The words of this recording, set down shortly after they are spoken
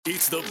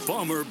It's the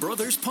Bomber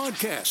Brothers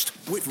Podcast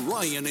with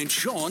Ryan and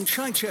Sean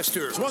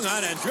Chichester. Swung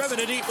on and driven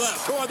to deep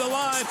left toward the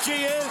line.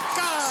 She is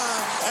gone.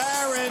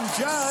 Aaron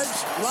Judge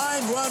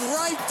line run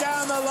right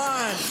down the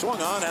line. Swung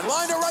on and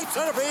line to right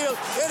center field.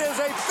 It is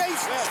a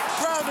base hit.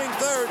 Grounding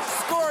third.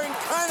 Scoring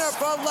Kiner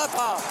for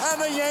Lepa. And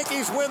the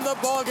Yankees win the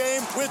ball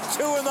game with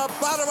two in the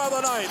bottom of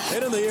the ninth.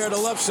 Hit in the air to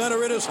left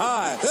center. It is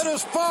high. It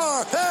is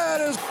far.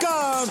 It is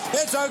gone.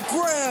 It's a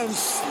grand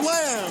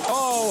slam.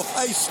 Oh,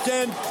 a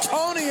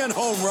Stantonian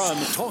home run.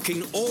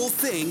 Talking all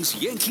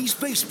things Yankees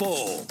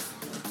baseball.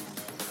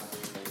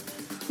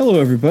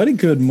 Hello, everybody.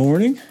 Good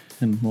morning.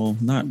 And, well,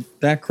 not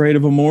that great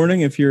of a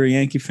morning if you're a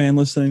Yankee fan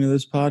listening to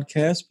this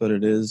podcast, but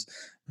it is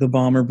the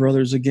Bomber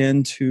Brothers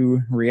again to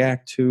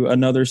react to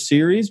another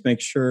series. Make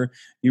sure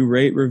you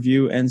rate,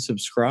 review, and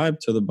subscribe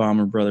to the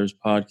Bomber Brothers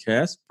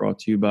podcast, brought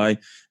to you by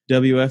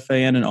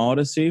WFAN and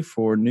Odyssey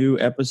for new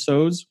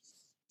episodes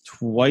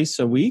twice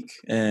a week.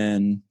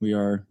 And we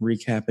are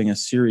recapping a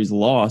series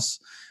loss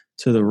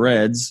to the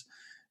Reds.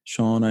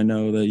 Sean, I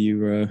know that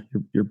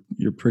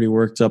you're pretty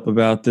worked up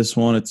about this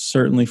one. It's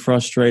certainly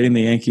frustrating.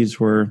 The Yankees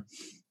were,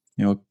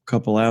 a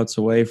couple outs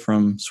away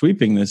from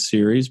sweeping this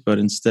series, but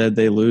instead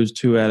they lose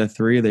 2 out of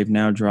 3. They've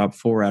now dropped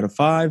 4 out of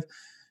 5.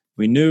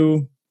 We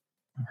knew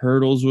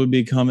hurdles would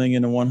be coming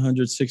in a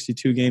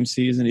 162-game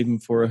season, even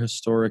for a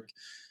historic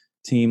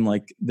team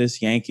like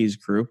this Yankees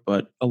group,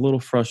 but a little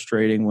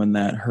frustrating when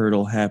that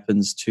hurdle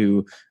happens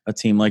to a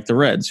team like the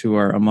Reds, who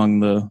are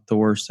among the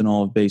worst in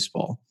all of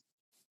baseball.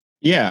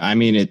 Yeah, I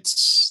mean,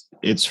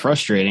 it's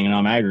frustrating and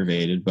I'm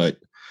aggravated, but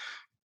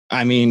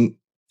I mean,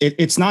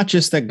 it's not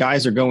just that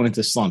guys are going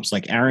into slumps.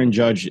 Like Aaron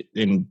Judge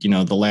in,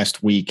 the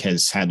last week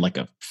has had like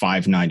a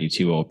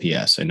 592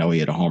 OPS. I know he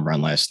had a home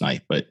run last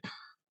night, but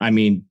I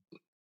mean,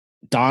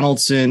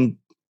 Donaldson,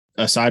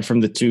 aside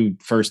from the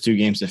first two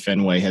games at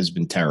Fenway, has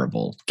been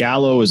terrible.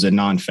 Gallo is a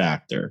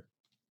non-factor.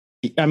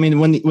 I mean,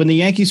 when the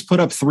Yankees put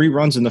up 3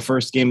 runs in the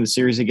first game of the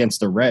series against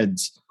the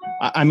Reds,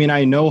 I mean,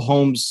 I know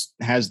Holmes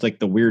has like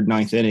the weird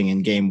 9th inning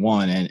in game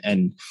 1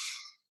 and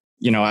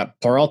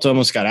Peralta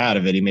almost got out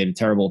of it. He made a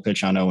terrible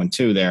pitch on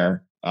 0-2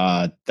 there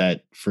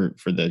that for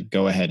the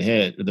go-ahead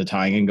hit, the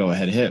tying and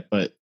go-ahead hit.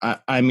 But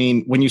I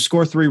mean, when you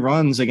score 3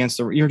 runs against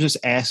you're just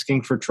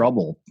asking for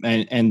trouble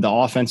and the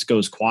offense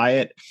goes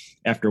quiet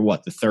after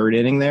the 3rd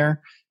inning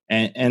there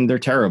and they're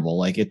terrible.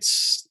 Like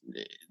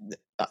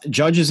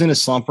Judge is in a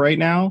slump right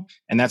now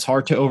and that's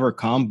hard to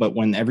overcome. But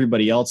when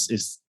everybody else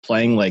is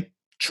playing like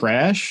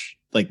trash,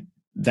 like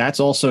that's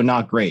also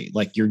not great.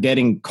 Like you're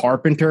getting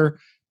Carpenter,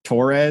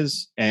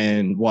 Torres,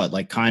 and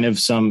kind of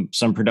some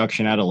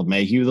production out of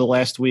LeMahieu the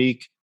last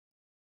week.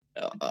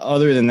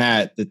 Other than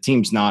that, the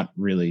team's not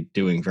really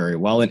doing very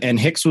well. And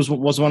Hicks was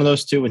one of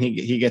those two when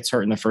he gets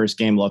hurt in the first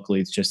game.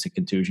 Luckily, it's just a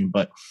contusion.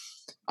 But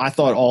I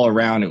thought all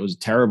around it was a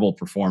terrible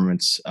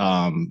performance.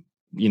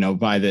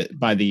 By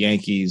the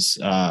Yankees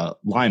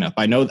lineup.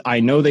 I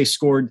know they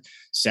scored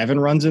 7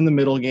 runs in the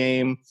middle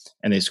game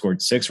and they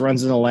scored 6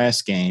 runs in the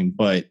last game,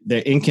 but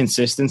the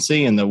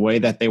inconsistency and the way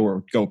that they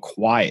were go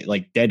quiet,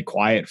 like dead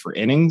quiet for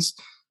innings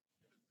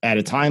at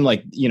a time,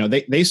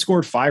 they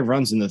scored 5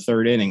 runs in the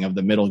 3rd inning of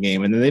the middle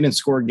game and then they didn't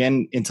score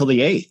again until the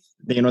 8th.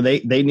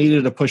 They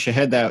needed to push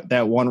ahead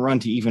that 1 run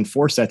to even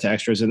force that to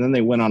extras, and then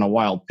they went on a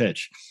wild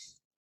pitch.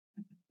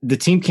 The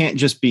team can't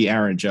just be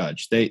Aaron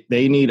Judge. They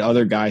need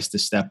other guys to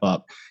step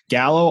up.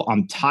 Gallo,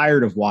 I'm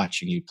tired of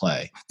watching you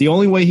play. The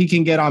only way he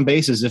can get on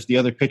base is if the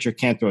other pitcher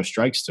can't throw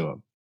strikes to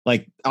him.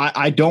 Like,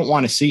 I don't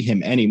want to see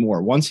him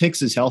anymore. Once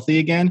Hicks is healthy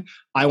again,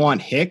 I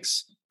want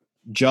Hicks,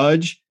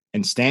 Judge,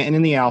 and Stanton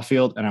in the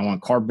outfield, and I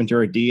want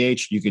Carpenter at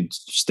DH. You could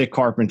stick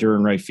Carpenter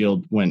in right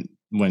field when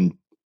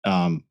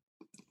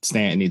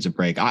Stanton needs a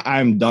break.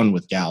 I'm done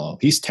with Gallo.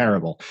 He's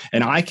terrible.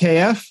 And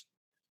IKF,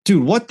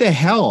 dude, what the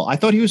hell? I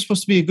thought he was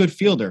supposed to be a good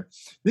fielder.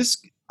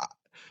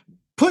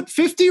 Put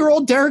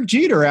 50-year-old Derek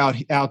Jeter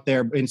out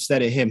there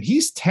instead of him.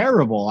 He's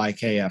terrible,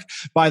 IKF.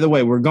 By the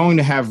way, we're going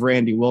to have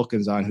Randy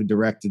Wilkins on, who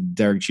directed the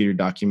Derek Jeter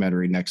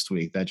documentary, next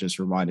week. That just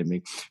reminded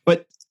me.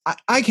 But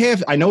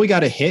IKF, I know he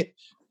got a hit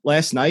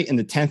last night in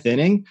the 10th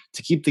inning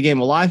to keep the game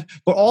alive,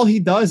 but all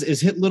he does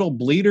is hit little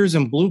bleeders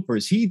and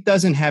bloopers. He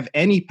doesn't have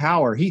any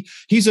power.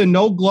 He's a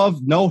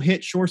no-glove,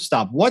 no-hit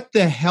shortstop. What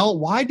the hell?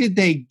 Why did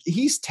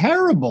he's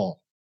terrible.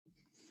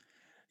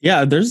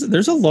 Yeah, there's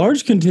a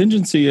large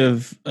contingency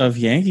of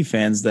Yankee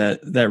fans that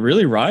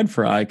really ride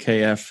for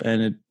IKF,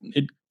 and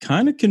it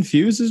kind of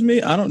confuses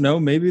me. I don't know.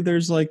 Maybe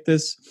there's like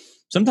this.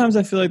 Sometimes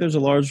I feel like there's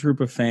a large group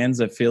of fans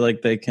that feel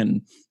like they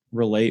can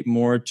relate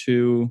more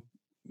to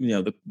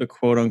the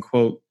quote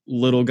unquote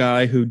little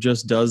guy who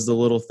just does the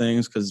little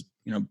things, because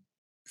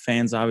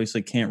fans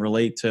obviously can't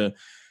relate to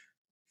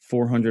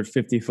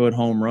 450-foot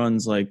home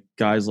runs like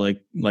guys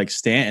like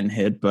Stanton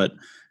hit. But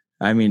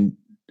I mean,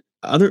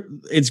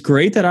 it's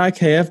great that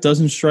IKF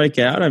doesn't strike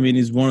out. I mean,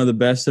 he's one of the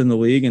best in the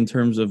league in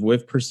terms of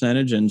whiff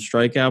percentage and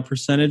strikeout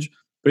percentage,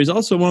 but he's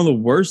also one of the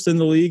worst in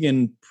the league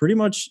in pretty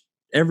much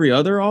every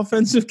other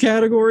offensive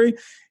category.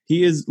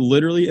 He is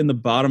literally in the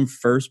bottom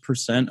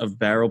 1% of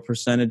barrel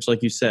percentage.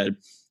 Like you said,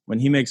 when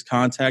he makes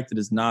contact, it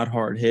is not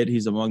hard hit.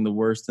 He's among the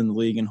worst in the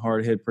league in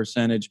hard hit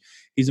percentage.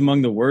 He's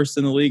among the worst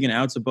in the league in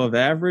outs above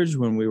average.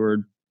 When we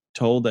were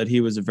told that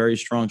he was a very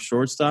strong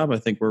shortstop, I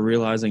think we're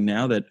realizing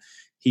now that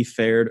he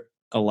fared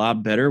a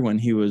lot better when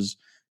he was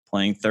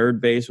playing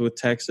third base with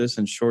Texas,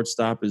 and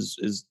shortstop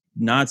is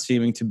not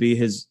seeming to be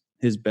his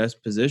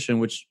best position,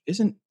 which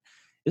isn't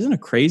a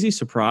crazy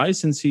surprise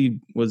since he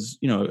was,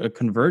 a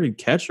converted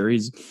catcher.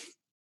 He's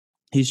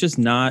just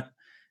not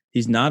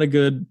a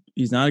good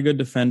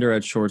defender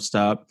at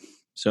shortstop.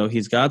 So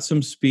he's got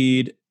some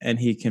speed and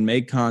he can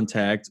make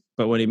contact,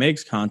 but when he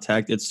makes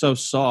contact, it's so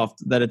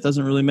soft that it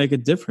doesn't really make a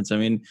difference. I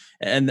mean,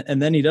 and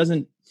then he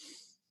doesn't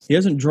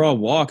draw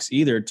walks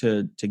either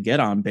to get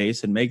on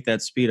base and make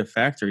that speed a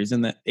factor. He's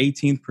in the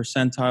 18th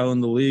percentile in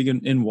the league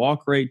in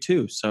walk rate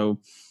too. So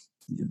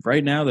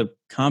right now the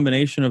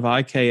combination of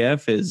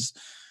IKF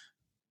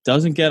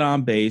doesn't get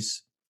on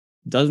base,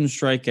 doesn't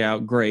strike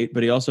out great,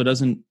 but he also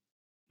doesn't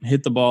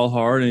hit the ball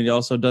hard, and he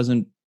also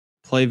doesn't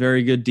play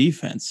very good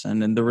defense.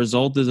 And then the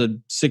result is a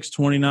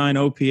 629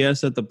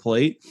 OPS at the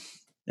plate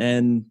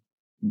and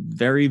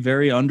very,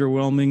 very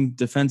underwhelming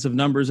defensive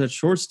numbers at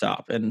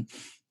shortstop. And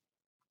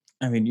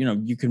I mean,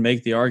 you can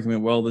make the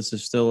argument, well, this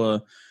is still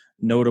a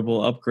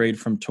notable upgrade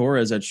from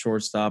Torres at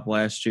shortstop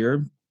last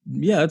year.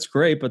 Yeah, that's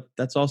great, but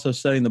that's also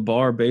setting the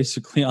bar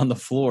basically on the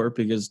floor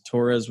because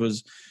Torres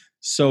was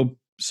so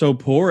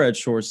poor at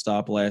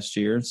shortstop last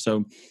year.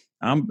 So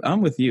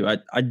I'm with you.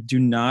 I do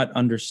not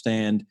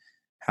understand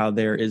how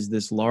there is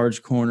this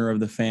large corner of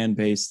the fan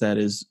base that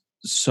is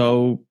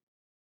so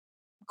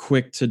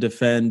quick to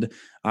defend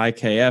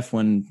IKF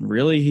when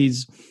really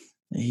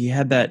he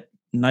had that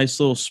nice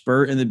little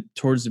spurt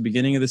towards the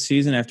beginning of the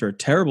season after a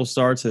terrible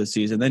start to the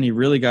season. Then he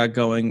really got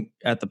going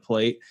at the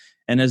plate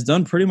and has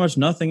done pretty much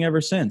nothing ever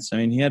since. I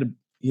mean, he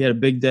had a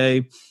big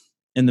day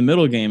in the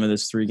middle game of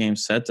this 3-game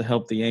set to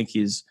help the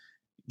Yankees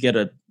get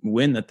a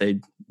win that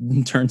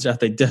turns out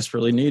they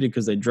desperately needed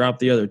because they dropped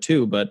the other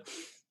 2. But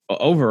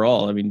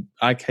overall, I mean,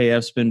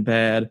 IKF's been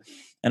bad.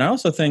 And I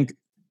also think,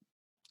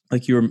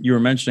 like you were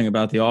mentioning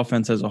about the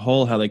offense as a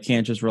whole, how they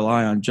can't just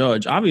rely on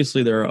Judge.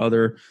 Obviously, there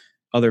are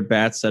other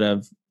bats that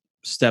have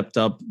stepped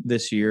up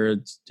this year.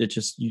 It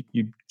just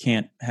you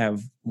can't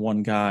have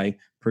one guy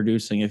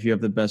producing if you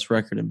have the best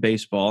record in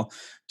baseball.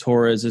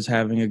 Torres is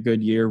having a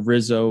good year.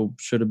 Rizzo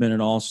should have been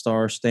an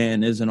all-star.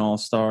 Stanton is an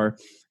all-star.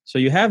 So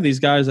you have these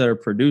guys that are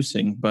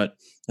producing, but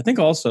I think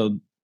also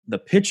the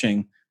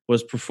pitching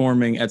was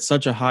performing at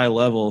such a high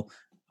level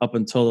up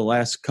until the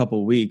last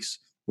couple weeks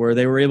where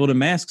they were able to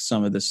mask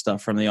some of this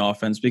stuff from the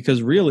offense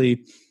because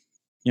really,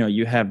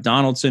 you have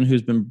Donaldson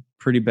who's been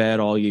pretty bad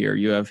all year.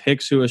 You have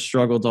Hicks who has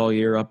struggled all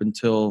year up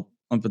until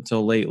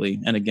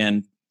lately. And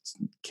again,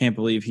 can't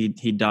believe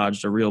he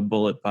dodged a real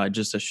bullet by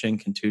just a shin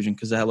contusion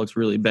because that looks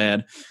really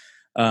bad.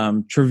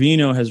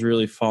 Trevino has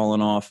really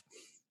fallen off.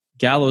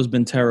 Gallo's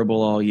been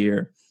terrible all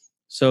year.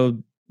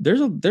 So there's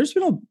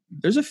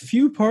a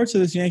few parts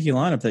of this Yankee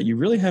lineup that you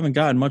really haven't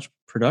gotten much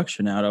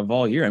production out of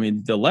all year. I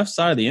mean, the left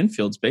side of the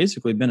infield's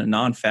basically been a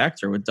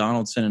non-factor with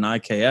Donaldson and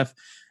IKF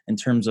in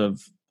terms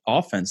of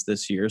offense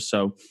this year.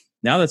 So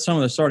now that some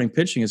of the starting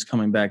pitching is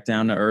coming back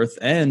down to earth,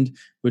 and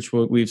which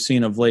we've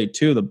seen of late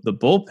too, the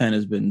bullpen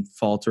has been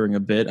faltering a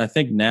bit. I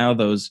think now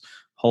those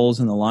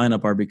holes in the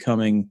lineup are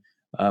becoming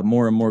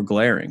more and more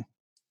glaring.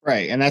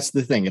 Right, and that's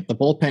the thing. If the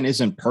bullpen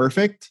isn't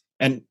perfect,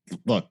 and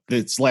look,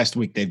 this last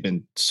week they've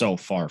been so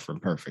far from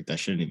perfect. I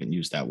shouldn't even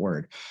use that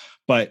word.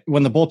 But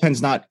when the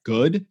bullpen's not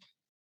good,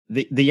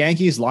 the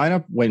Yankees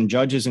lineup, when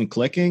Judge isn't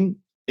clicking,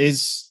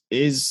 is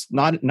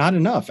not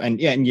enough. And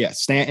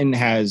Stanton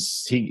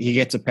he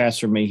gets a pass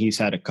from me. He's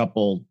had a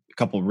couple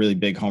really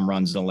big home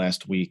runs in the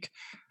last week.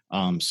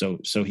 So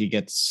he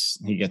gets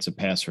a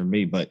pass from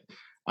me. But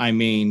I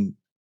mean,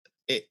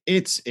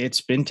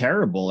 it's been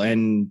terrible.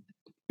 And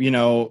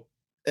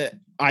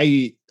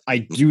I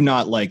do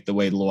not like the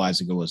way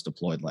Loaizaga was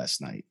deployed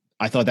last night.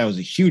 I thought that was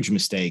a huge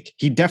mistake.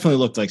 He definitely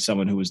looked like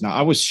someone who was not.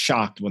 I was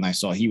shocked when I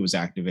saw he was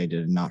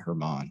activated and not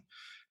Herman.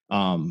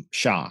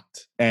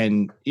 Shocked.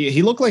 And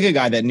he looked like a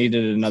guy that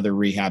needed another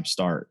rehab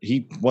start.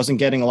 He wasn't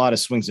getting a lot of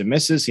swings and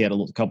misses. He had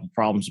a couple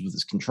problems with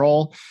his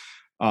control.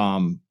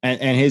 And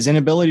his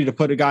inability to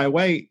put a guy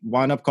away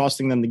wound up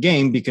costing them the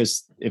game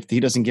because if he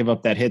doesn't give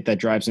up that hit that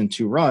drives in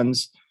 2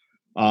 runs,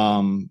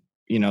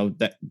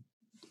 that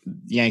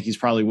the Yankees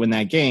probably win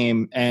that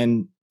game.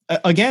 And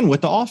again,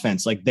 with the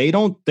offense, like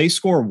they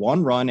score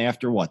 1 run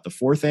after the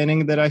 4th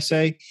inning that I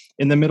say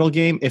in the middle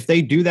game. If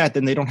they do that,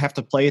 then they don't have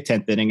to play a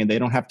 10th inning and they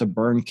don't have to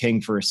burn King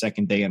for a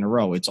second day in a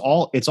row. It's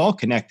all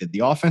connected.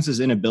 The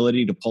offense's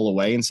inability to pull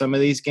away in some of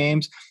these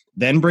games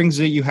then brings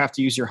it. You have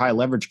to use your high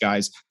leverage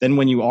guys. Then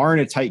when you are in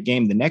a tight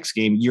game, the next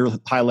game, your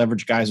high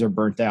leverage guys are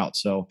burnt out.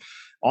 So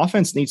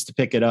offense needs to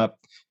pick it up.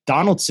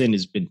 Donaldson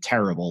has been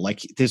terrible. Like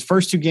his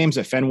first 2 games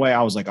at Fenway,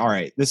 I was like, all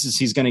right,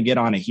 he's going to get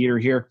on a heater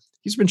here.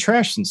 He's been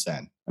trash since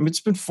then. I mean, it's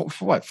been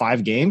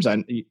 5 games?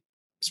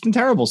 It's been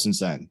terrible since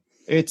then.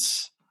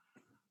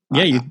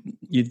 Yeah,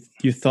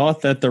 you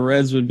thought that the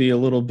Reds would be a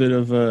little bit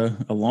of a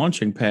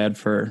launching pad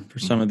for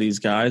some of these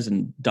guys,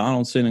 and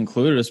Donaldson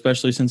included,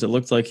 especially since it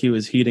looked like he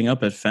was heating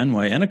up at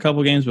Fenway. And a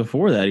couple games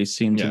before that, he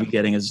seemed to be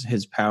getting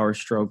his power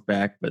stroke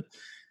back. But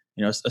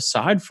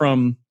aside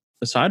from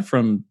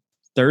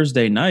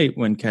Thursday night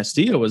when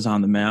Castillo was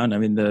on the mound, I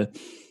mean the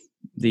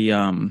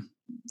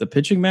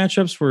pitching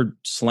matchups were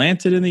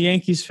slanted in the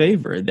Yankees'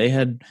 favor. They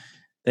had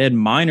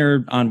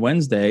Minor on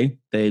Wednesday.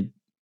 They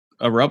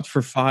erupt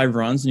for 5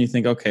 runs, and you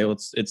think, okay,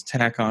 it's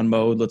tack on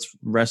mode. Let's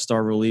rest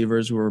our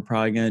relievers who are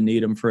probably going to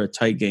need them for a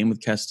tight game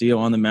with Castillo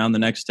on the mound the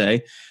next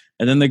day.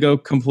 And then they go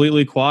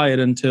completely quiet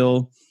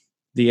until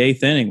the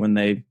 8th inning when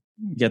they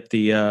get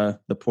the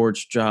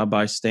porch job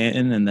by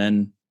Stanton, and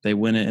then they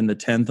win it in the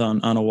 10th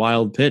on a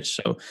wild pitch.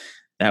 So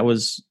that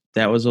was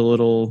a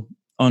little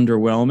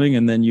underwhelming.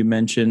 And then you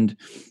mentioned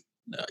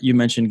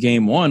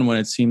game 1 when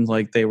it seemed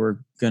like they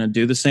were going to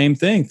do the same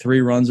thing, 3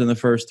 runs in the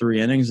first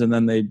 3 innings, and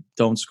then they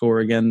don't score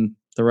again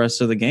the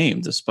rest of the game,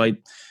 despite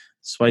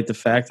the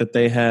fact that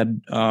they had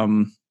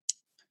Graham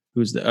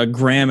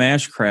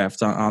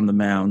Ashcraft on the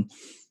mound.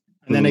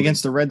 And then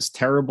against the Reds'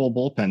 terrible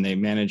bullpen, they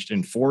managed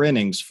in 4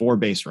 innings, 4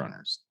 base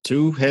runners,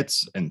 2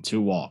 hits and 2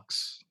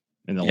 walks.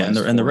 And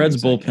the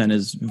Reds' bullpen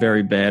is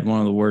very bad, one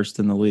of the worst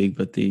in the league.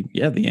 But the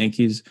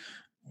Yankees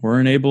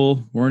weren't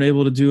able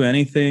to do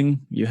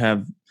anything. You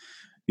had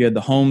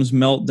the Holmes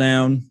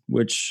meltdown,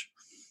 which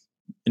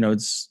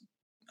it's,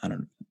 I don't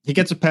know. He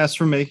gets a pass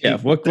from me. Yeah.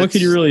 What could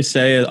you really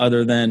say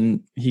other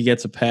than he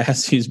gets a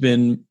pass? He's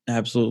been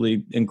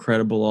absolutely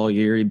incredible all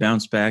year. He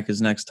bounced back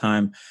his next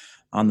time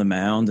on the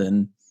mound,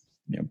 and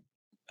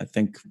I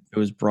think it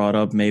was brought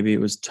up. Maybe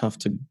it was tough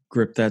to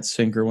grip that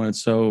sinker when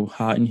it's so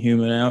hot and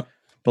humid out.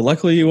 But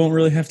luckily, you won't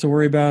really have to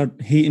worry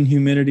about heat and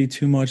humidity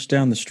too much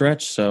down the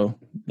stretch. So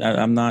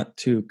I'm not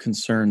too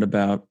concerned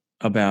about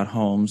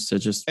Holmes to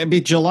just. I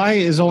mean, July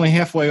is only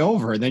halfway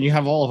over, and then you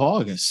have all of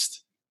August.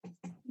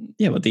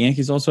 Yeah, but the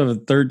Yankees also have a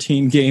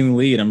 13-game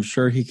lead. I'm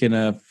sure he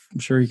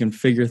can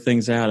figure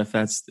things out if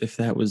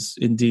that was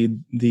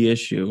indeed the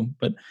issue.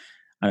 But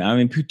I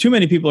mean, too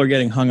many people are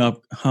getting hung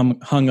up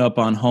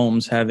on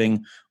Holmes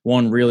having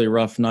one really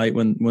rough night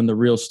when the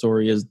real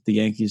story is the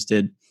Yankees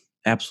did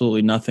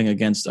absolutely nothing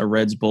against a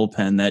Reds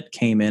bullpen that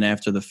came in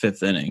after the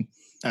 5th inning.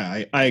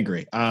 I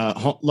agree.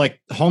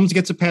 Holmes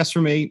gets a pass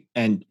from me,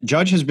 and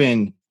Judge has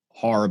been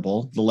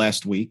horrible the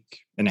last week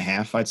and a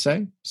half, I'd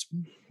say.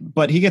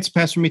 But he gets a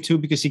pass from me too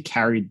because he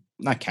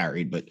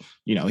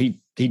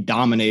he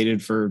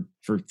dominated for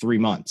 3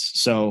 months.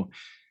 So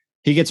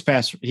he gets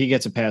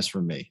a pass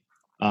from me.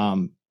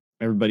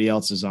 Everybody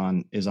else is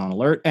on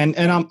alert. And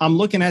I'm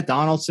looking at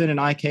Donaldson and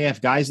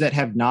IKF, guys that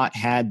have not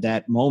had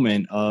that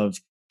moment of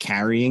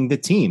carrying the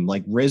team.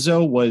 Like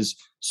Rizzo was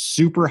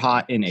super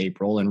hot in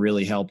April and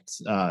really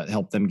helped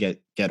them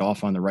get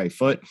off on the right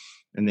foot.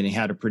 And then he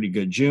had a pretty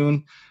good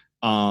June.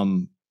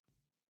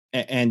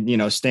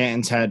 And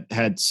Stanton's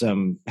had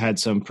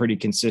some pretty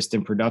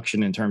consistent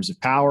production in terms of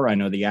power. I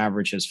know the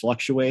average has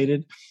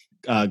fluctuated.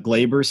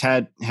 Glaber's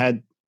had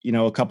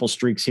a couple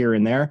streaks here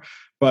and there,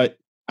 but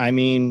I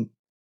mean,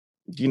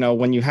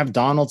 when you have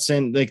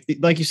Donaldson,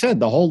 like you said,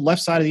 the whole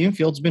left side of the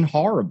infield's been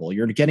horrible.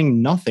 You're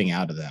getting nothing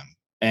out of them,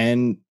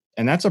 and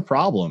that's a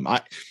problem.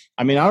 I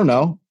mean, I don't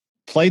know.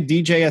 Play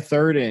DJ at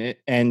third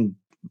and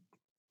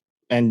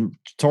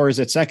Torres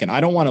at second. I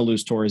don't want to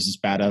lose Torres'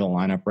 bat out of the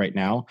lineup right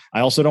now.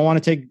 I also don't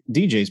want to take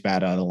DJ's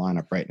bat out of the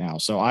lineup right now.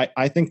 So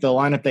I think the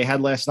lineup they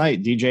had last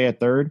night, DJ at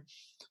third,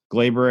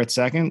 Glaber at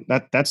second,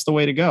 that's the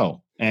way to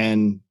go.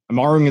 And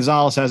Mauro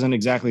Gonzalez hasn't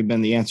exactly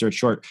been the answer at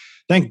short.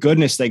 Thank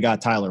goodness they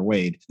got Tyler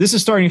Wade. This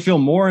is starting to feel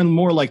more and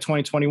more like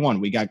 2021.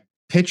 We got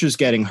pitchers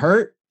getting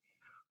hurt.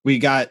 We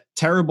got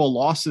terrible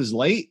losses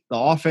late. The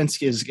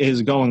offense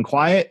is going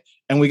quiet.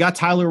 And we got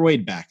Tyler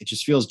Wade back. It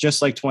just feels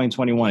just like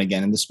 2021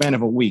 again. In the span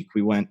of a week,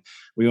 we went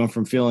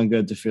from feeling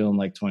good to feeling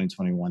like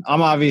 2021.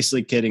 I'm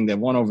obviously kidding. They've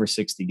won over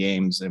 60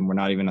 games, and we're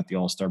not even at the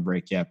All-Star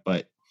break yet.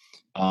 But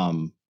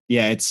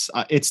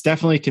it's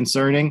definitely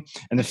concerning.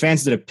 And the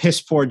fans did a piss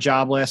poor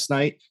job last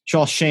night.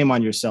 Y'all, shame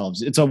on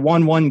yourselves. It's a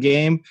 1-1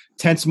 game,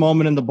 tense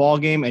moment in the ball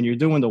game, and you're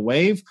doing the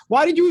wave.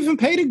 Why did you even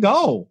pay to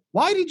go?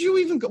 Why did you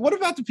even go? What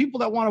about the people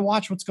that want to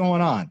watch what's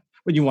going on?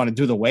 Would you want to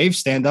do the wave,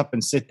 stand up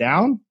and sit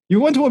down? You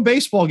went to a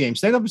baseball game.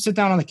 Stand up and sit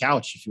down on the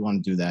couch if you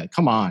want to do that.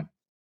 Come on.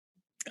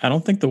 I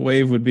don't think the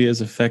wave would be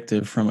as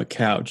effective from a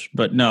couch,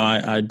 but no,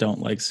 I don't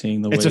like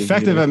seeing the wave. It's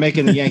effective at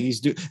making the Yankees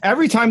do.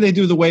 Every time they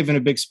do the wave in a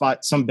big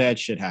spot, some bad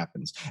shit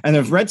happens. And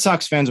the Red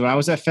Sox fans, when I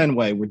was at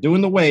Fenway, were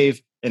doing the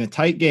wave in a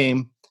tight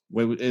game.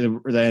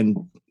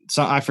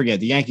 I forget,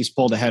 the Yankees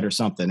pulled ahead or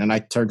something. And I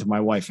turned to my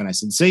wife and I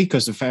said, see,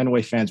 because the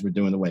Fenway fans were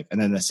doing the wave. And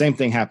then the same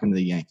thing happened to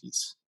the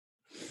Yankees.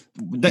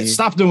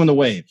 Stop doing the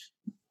wave.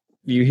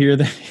 You hear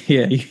that?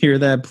 Yeah, you hear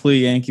that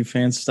plea, Yankee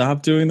fans.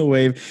 Stop doing the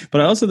wave.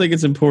 But I also think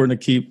it's important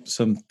to keep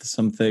some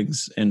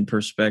things in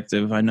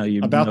perspective. I know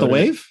you about the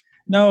wave.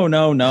 No. I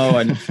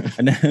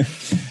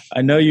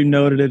know you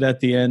noted it at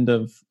the end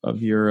of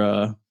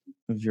your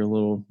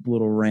little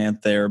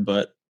rant there.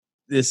 But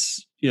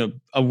this,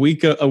 a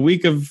week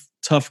of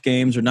tough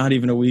games or not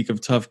even a week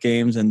of tough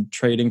games and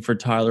trading for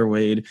Tyler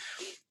Wade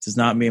does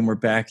not mean we're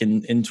back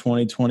in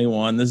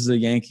 2021. This is a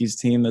Yankees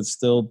team that's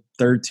still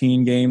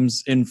 13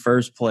 games in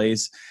first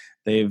place.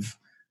 They've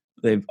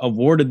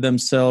awarded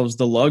themselves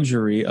the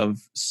luxury of,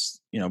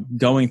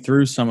 going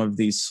through some of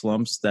these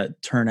slumps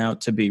that turn out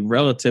to be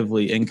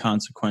relatively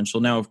inconsequential.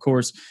 Now, of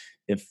course,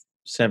 if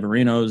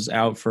Severino's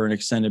out for an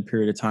extended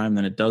period of time,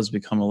 then it does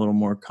become a little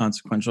more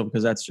consequential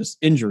because that's just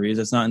injuries.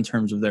 It's not in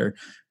terms of their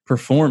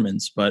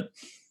performance, but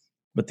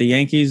the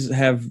Yankees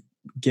have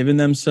given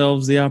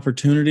themselves the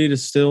opportunity to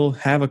still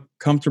have a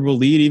comfortable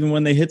lead even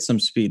when they hit some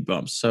speed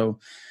bumps. So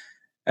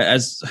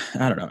as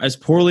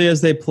poorly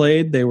as they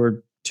played, they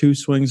were 2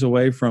 swings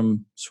away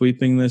from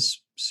sweeping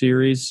this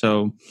series.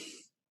 So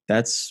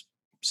that's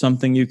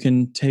something you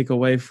can take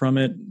away from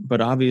it.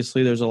 But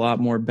obviously there's a lot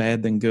more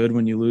bad than good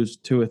when you lose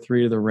 2 or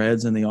 3 to the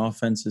Reds and the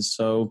offense is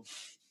so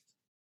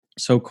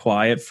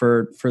quiet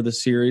for the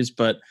series.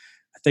 But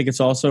I think it's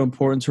also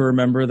important to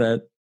remember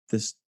that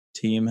this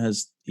team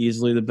has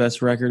easily the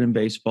best record in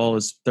baseball,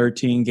 is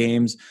 13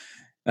 games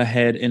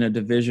ahead in a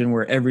division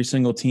where every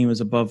single team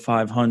is above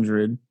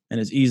 500 and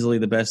is easily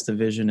the best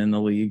division in the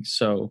league.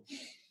 So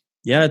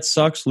yeah, it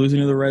sucks. Losing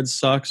to the Reds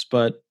sucks,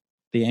 but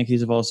the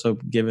Yankees have also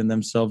given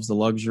themselves the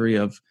luxury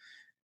of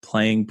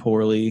playing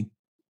poorly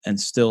and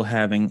still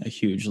having a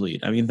huge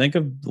lead. I mean, think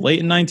of late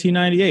in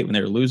 1998 when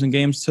they were losing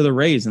games to the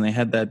Rays and they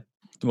had that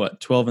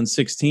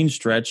 12-16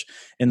 stretch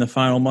in the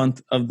final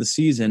month of the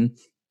season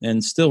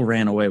and still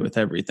ran away with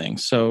everything.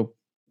 So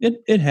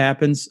it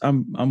happens.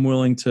 I'm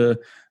willing to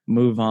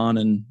move on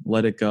and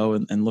let it go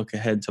and look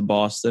ahead to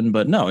Boston.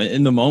 But no,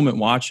 in the moment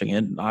watching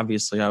it,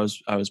 obviously I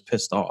was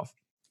pissed off.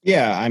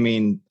 Yeah, I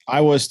mean,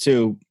 I was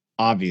too,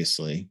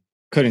 obviously.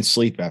 Couldn't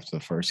sleep after the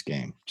first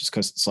game just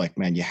because it's like,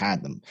 man, you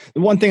had them.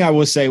 The one thing I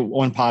will say,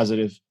 one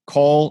positive,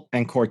 Cole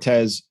and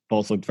Cortez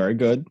both looked very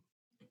good.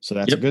 So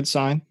that's a good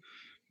sign,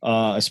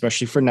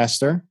 especially for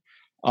Nestor.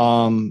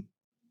 The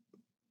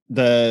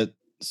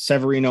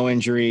Severino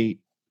injury,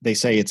 they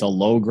say it's a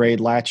low-grade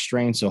lat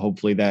strain, so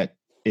hopefully that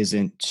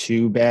isn't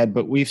too bad.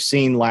 But we've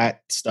seen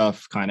lat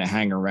stuff kind of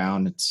hang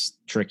around. It's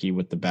tricky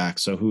with the back,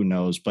 so who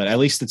knows. But at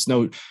least it's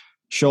no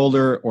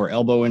shoulder or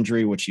elbow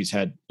injury, which he's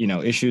had,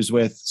 issues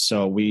with.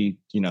 So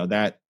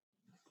that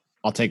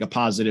I'll take a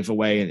positive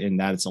away in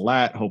that it's a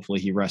lat.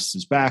 Hopefully he rests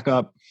his back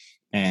up.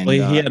 And he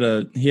had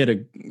a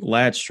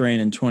lat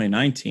strain in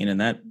 2019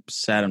 and that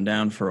sat him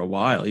down for a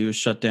while. He was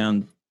shut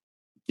down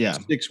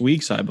 6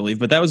 weeks, I believe,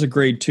 but that was a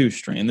grade 2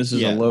 strain. This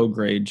is a low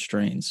grade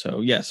strain.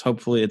 So yes,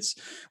 hopefully it's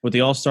with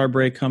the All-Star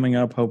break coming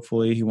up.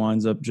 Hopefully he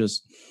winds up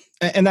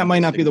and that might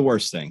not be the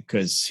worst thing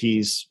because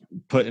he's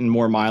putting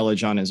more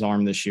mileage on his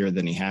arm this year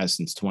than he has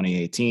since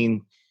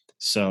 2018.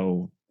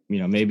 So,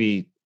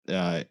 maybe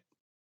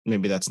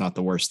that's not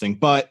the worst thing.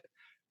 But,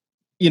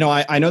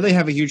 I know they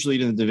have a huge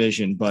lead in the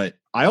division, but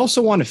I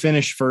also want to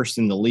finish first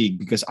in the league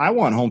because I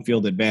want home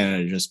field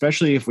advantage,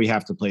 especially if we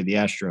have to play the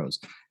Astros.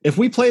 If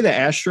we play the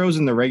Astros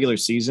in the regular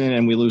season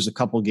and we lose a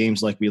couple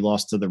games like we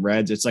lost to the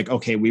Reds, it's like,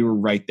 okay, we were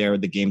right there.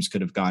 The games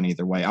could have gone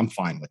either way. I'm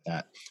fine with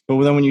that.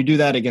 But then when you do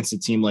that against a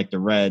team like the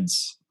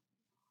Reds,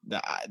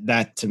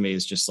 that to me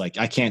is just like,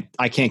 I can't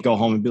go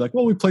home and be like,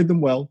 well, we played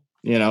them well.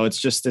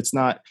 It's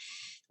not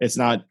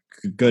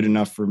good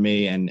enough for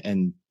me.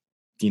 And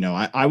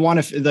I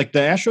want to, like, the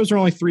Astros are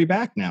only 3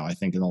 back now, I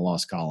think, in the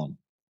loss column.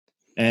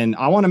 And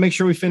I want to make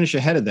sure we finish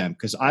ahead of them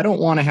because I don't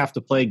want to have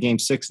to play game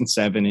 6 and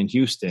 7 in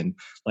Houston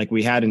like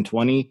we had in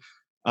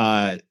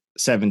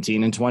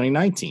 2017 and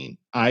 2019.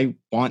 I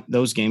want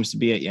those games to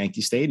be at Yankee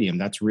Stadium.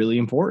 That's really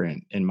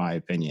important, in my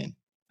opinion.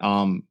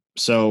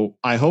 So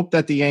I hope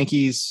that the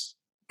Yankees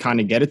kind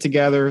of get it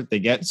together. They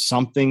get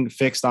something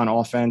fixed on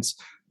offense.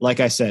 Like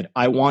I said,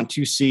 I want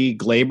to see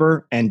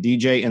Glaber and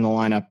DJ in the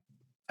lineup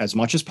as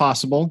much as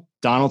possible.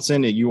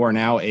 Donaldson, you are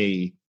now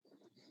a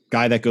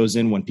guy that goes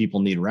in when people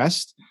need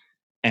rest.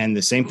 And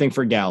the same thing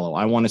for Gallo.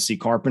 I want to see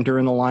Carpenter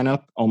in the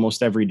lineup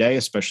almost every day,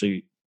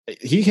 especially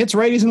he hits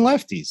righties and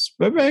lefties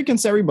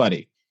against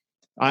everybody.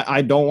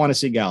 I don't want to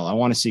see Gallo. I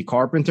want to see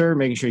Carpenter,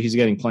 making sure he's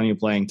getting plenty of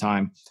playing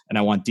time. And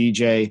I want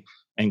DJ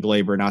and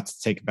Glaber not to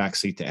take a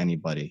backseat to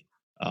anybody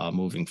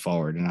moving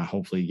forward. And I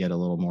hopefully get a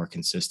little more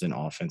consistent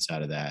offense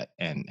out of that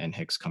and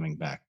Hicks coming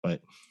back. But,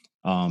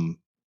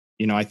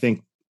 I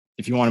think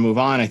if you want to move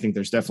on, I think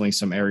there's definitely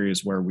some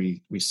areas where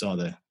we saw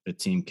the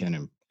team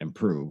can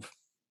improve.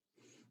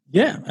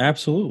 Yeah,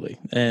 absolutely.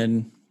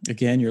 And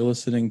again, you're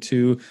listening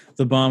to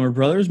the Bomber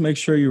Brothers. Make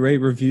sure you rate,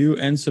 review,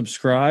 and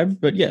subscribe.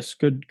 But yes,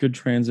 good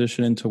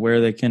transition into where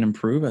they can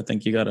improve. I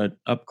think you got an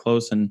up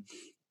close and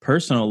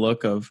personal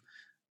look of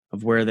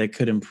where they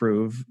could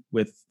improve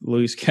with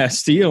Luis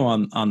Castillo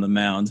on the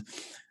mound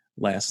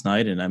last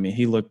night. And I mean,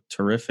 he looked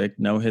terrific.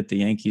 No hit the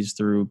Yankees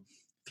through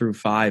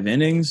 5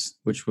 innings,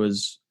 which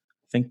was,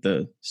 I think,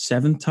 the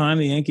 7th time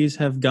the Yankees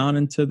have gone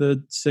into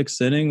the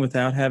 6th inning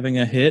without having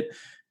a hit.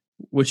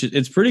 Which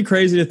it's pretty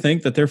crazy to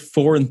think that they're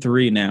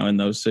 4-3 now in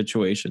those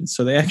situations.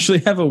 So they actually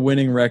have a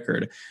winning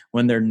record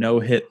when they're no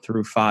hit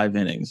through 5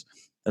 innings.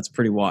 That's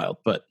pretty wild.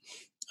 But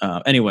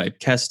anyway,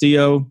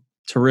 Castillo,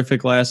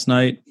 terrific last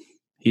night.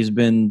 He's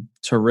been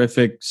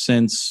terrific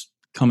since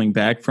coming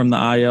back from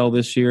the IL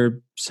this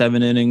year.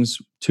 7 innings,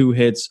 2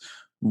 hits,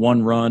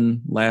 1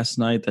 run last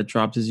night that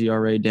dropped his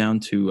ERA down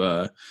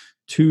to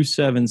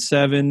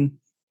 2.77,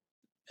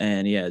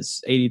 and he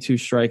has 82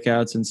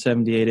 strikeouts in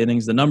 78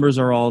 innings. The numbers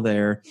are all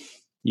there.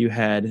 You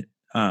had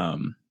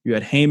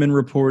Heyman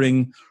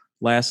reporting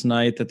last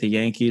night that the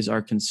Yankees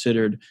are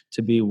considered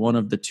to be one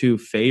of the 2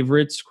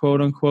 favorites,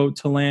 quote unquote,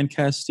 to land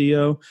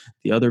Castillo.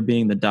 The other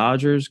being the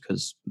Dodgers,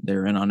 because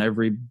they're in on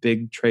every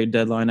big trade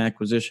deadline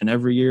acquisition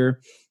every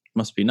year.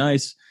 Must be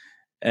nice.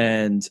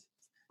 And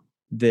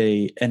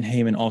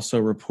Heyman also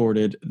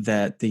reported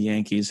that the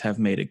Yankees have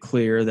made it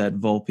clear that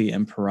Volpe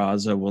and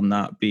Peraza will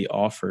not be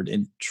offered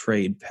in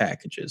trade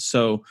packages.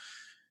 So,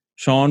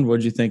 Sean, what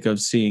did you think of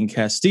seeing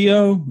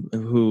Castillo,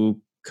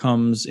 who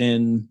comes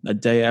in a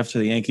day after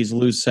the Yankees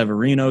lose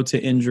Severino to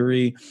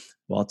injury,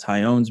 while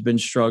Tyone's been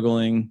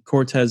struggling?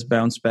 Cortez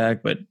bounced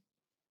back, but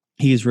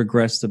he's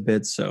regressed a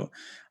bit. So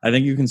I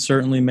think you can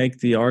certainly make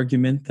the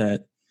argument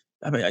that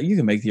you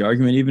can make the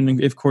argument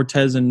even if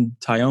Cortez and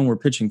Tyone were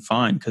pitching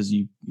fine, because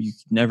you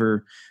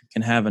never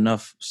can have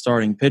enough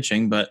starting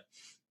pitching. But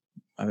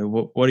I mean,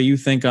 what do you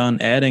think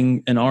on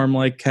adding an arm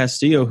like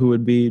Castillo, who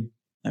would be,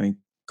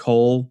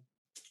 Cole,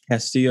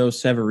 Castillo,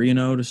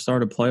 Severino to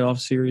start a playoff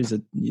series?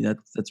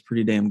 That's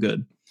pretty damn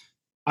good.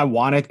 I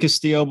wanted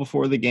Castillo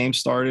before the game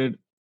started.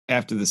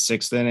 After the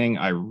 6th inning,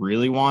 I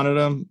really wanted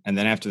him. And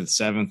then after the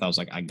 7th, I was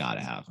like, I got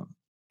to have him.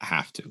 I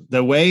have to.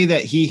 The way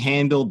that he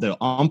handled the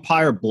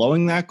umpire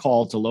blowing that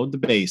call to load the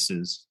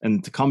bases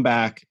and to come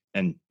back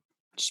and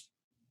just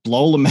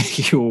blow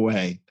LeMahieu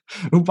away,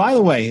 who, by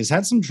the way, has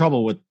had some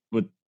trouble with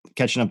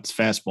catching up to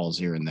fastballs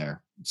here and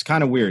there. It's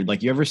kind of weird.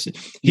 Like, you ever see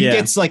he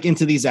gets like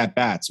into these at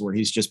bats where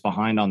he's just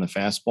behind on the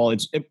fastball.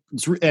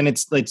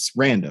 It's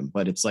random,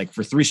 but it's like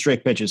for 3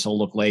 straight pitches, he'll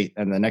look late.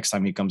 And the next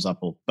time he comes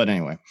up, but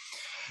anyway,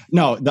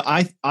 no,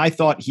 I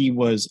thought he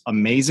was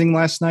amazing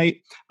last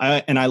night.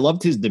 And I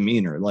loved his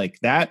demeanor. Like,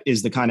 that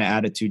is the kind of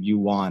attitude you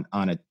want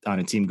on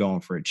a team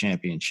going for a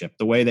championship.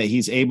 The way that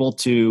he's able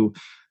to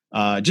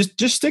just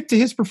stick to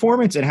his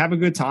performance and have a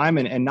good time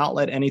and not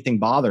let anything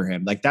bother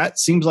him. Like, that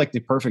seems like the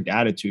perfect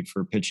attitude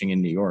for pitching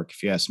in New York,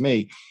 if you ask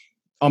me.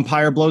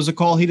 Umpire blows a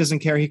call. He doesn't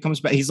care. He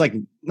comes back. He's like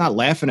not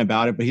laughing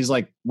about it, but he's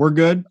like, we're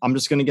good. I'm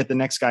just going to get the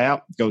next guy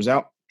out. Goes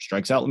out,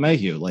 strikes out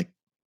LeMahieu. Like,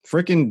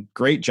 freaking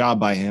great job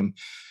by him.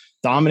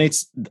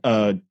 Dominates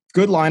a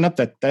good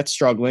lineup that's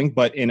struggling,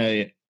 but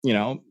in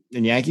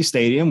Yankee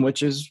Stadium,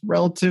 which is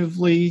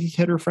relatively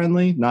hitter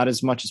friendly, not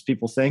as much as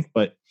people think.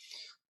 But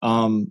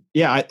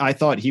I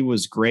thought he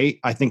was great.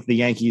 I think the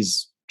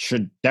Yankees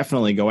should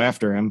definitely go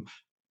after him.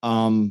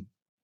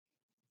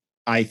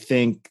 I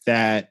think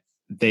that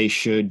they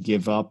should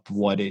give up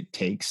what it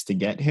takes to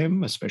get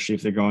him, especially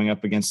if they're going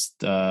up against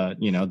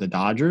the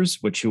Dodgers,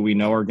 who we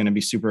know are going to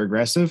be super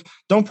aggressive.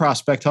 Don't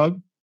prospect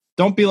hug.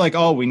 Don't be like,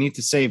 oh, we need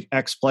to save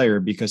X player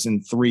because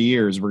in 3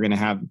 years we're going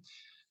to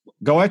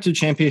go out to the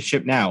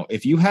championship now.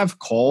 If you have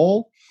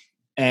Cole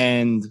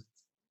and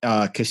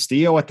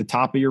Castillo at the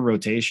top of your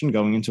rotation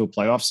going into a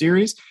playoff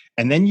series,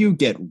 and then you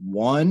get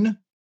one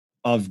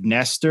of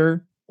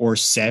Nestor or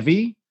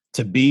Sevy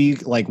to be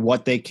like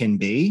what they can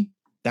be,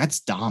 that's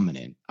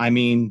dominant. I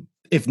mean,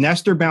 if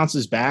Nestor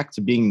bounces back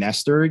to being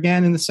Nestor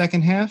again in the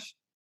second half,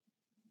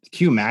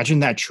 can you imagine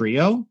that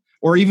trio?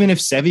 Or even if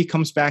Sevy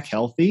comes back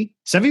healthy,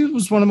 Sevy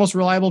was one of the most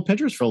reliable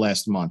pitchers for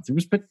last month. He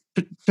was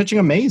pitching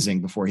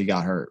amazing before he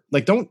got hurt.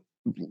 Like,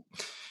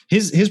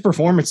 his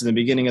performance in the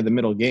beginning of the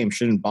middle game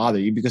shouldn't bother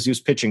you because he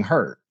was pitching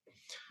hurt.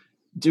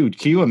 Dude,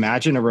 can you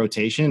imagine a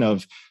rotation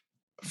of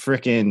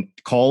freaking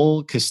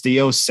Cole,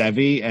 Castillo,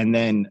 Sevy, and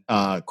then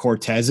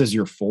Cortez as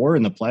your 4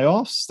 in the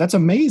playoffs? That's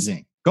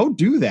amazing. Go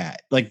do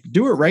that. Like,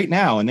 do it right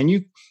now. And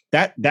then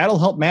that'll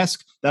help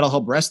rest the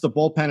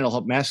bullpen. It'll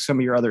help mask some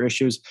of your other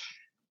issues.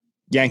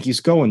 Yankees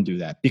go and do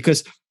that,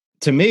 because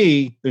to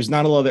me, there's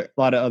not a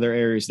lot of other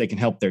areas they can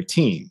help their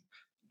team.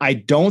 I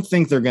don't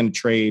think they're going to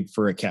trade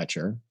for a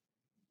catcher.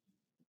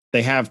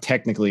 They have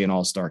technically an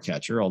all-star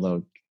catcher,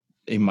 although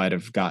he might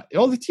have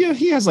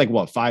he has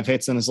 5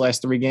 hits in his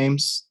last 3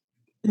 games.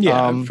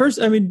 Yeah. First,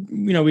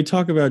 we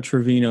talk about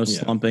Trevino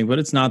slumping, but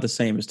it's not the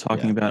same as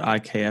talking about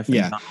IKF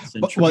and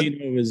Thompson.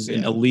 Trevino is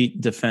an elite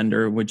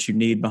defender, which you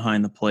need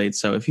behind the plate.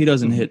 So if he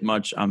doesn't hit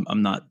much,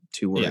 I'm not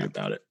too worried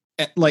about it.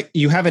 Like,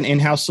 you have an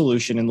in-house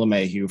solution in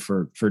LeMahieu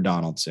for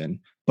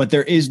Donaldson, but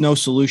there is no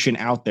solution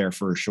out there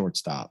for a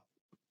shortstop.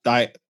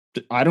 I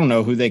don't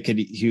know who they could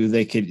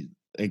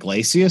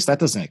Iglesias. That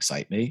doesn't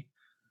excite me.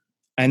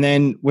 And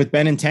then with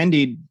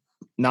Benintendi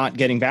not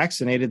getting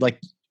vaccinated,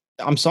 like,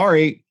 I'm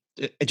sorry,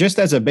 just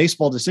as a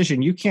baseball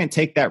decision, you can't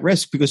take that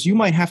risk because you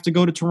might have to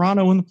go to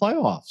Toronto in the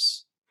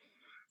playoffs.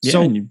 Yeah,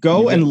 so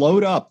go and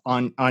load up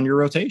on your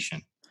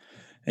rotation.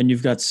 And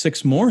you've got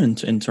 6 more in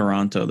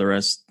Toronto the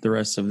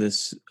rest of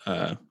this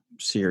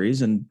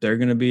series, and they're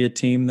going to be a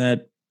team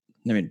that,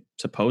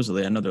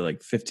 supposedly, I know they're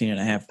like 15 and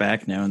a half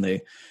back now, and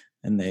they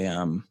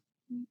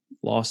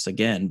lost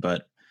again,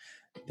 but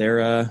they're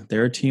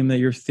a team that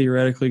you're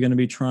theoretically going to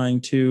be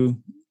trying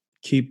to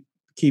keep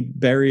keep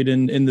buried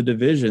in the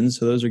division.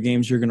 So those are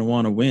games you're going to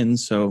want to win.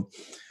 So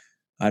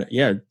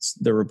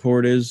the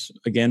report is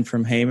again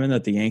from Heyman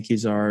that the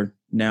Yankees are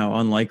now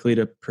unlikely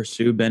to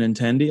pursue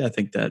Benintendi. I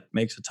think that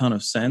makes a ton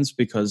of sense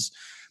because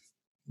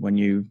when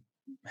you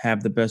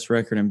have the best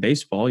record in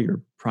baseball,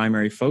 your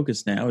primary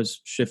focus now is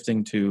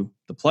shifting to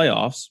the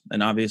playoffs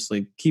and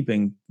obviously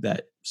keeping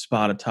that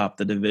spot atop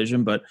the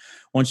division. But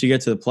once you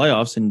get to the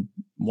playoffs and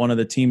one of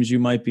the teams you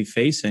might be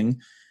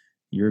facing,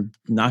 you're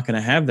not going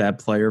to have that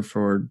player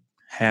for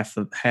half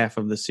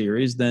of the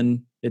series,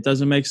 then it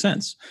doesn't make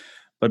sense.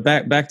 But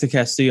back to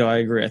Castillo, I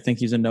agree. I think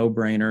he's a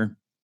no-brainer.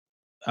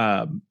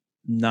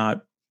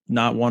 Not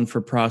one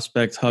for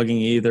prospect hugging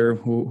either.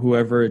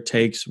 Whoever it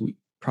takes.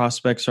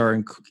 Prospects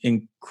are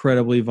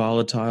incredibly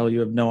volatile. You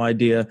have no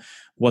idea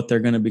what they're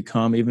going to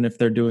become, even if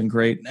they're doing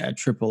great at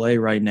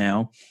AAA right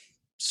now.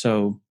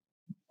 So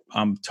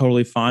I'm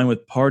totally fine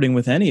with parting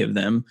with any of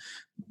them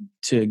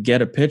to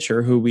get a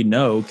pitcher who we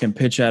know can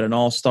pitch at an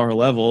all-star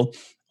level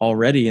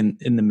already in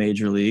the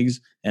major leagues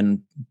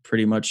and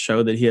pretty much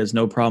show that he has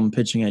no problem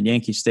pitching at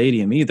Yankee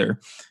Stadium either.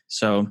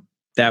 So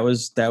that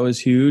was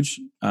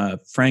huge.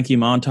 Frankie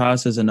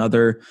Montas is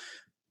another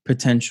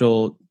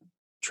potential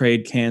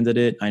trade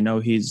candidate. I know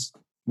he's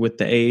with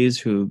the A's,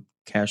 who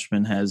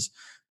Cashman has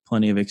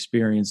plenty of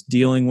experience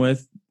dealing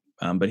with,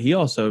 but he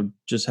also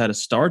just had a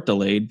start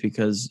delayed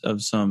because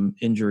of some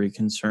injury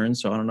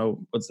concerns. So I don't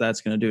know what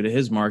that's going to do to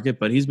his market,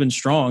 but he's been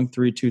strong,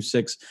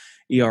 3.26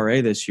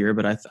 ERA this year.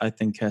 But I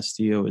think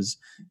Castillo is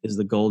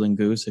the golden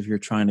goose if you're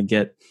trying to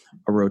get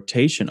a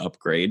rotation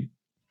upgrade.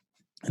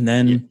 And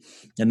then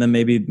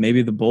maybe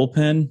the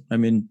bullpen. I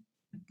mean,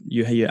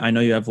 I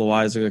know you have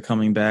Loaizaga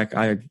coming back.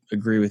 I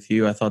agree with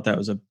you. I thought that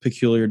was a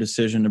peculiar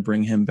decision to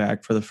bring him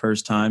back for the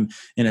first time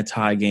in a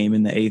tie game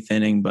in the 8th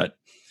inning. But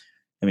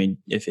I mean,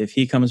 if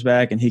he comes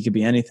back and he could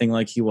be anything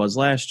like he was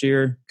last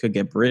year, could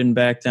get Britton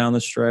back down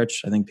the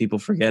stretch. I think people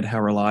forget how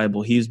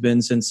reliable he's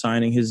been since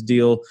signing his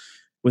deal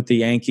with the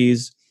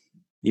Yankees,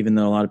 even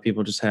though a lot of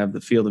people just have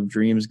the Field of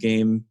Dreams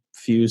game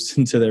fused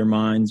into their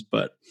minds.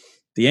 But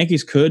the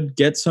Yankees could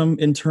get some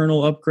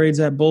internal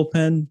upgrades at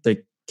bullpen.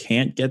 They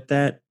can't get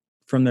that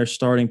from their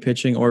starting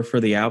pitching or for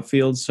the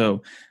outfield.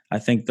 So I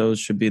think those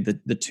should be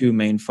the two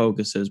main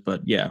focuses.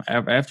 But yeah,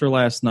 after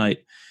last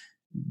night,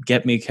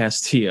 get me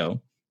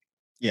Castillo.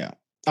 Yeah.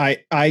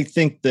 I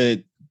think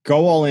that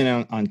go all in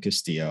on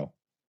Castillo.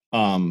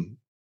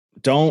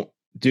 Don't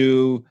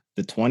do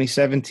the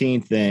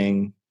 2017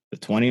 thing, the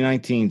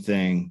 2019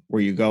 thing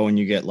where you go and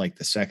you get like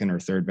the second or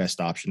third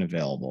best option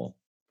available,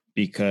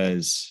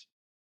 because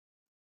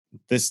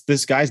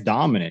this guy's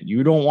dominant.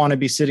 You don't want to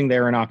be sitting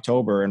there in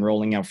October and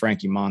rolling out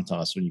Frankie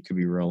Montas when you could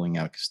be rolling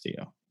out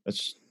Castillo.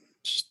 That's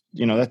just,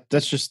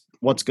 that's just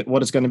what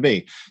it's going to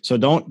be. So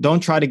don't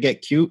try to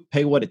get cute.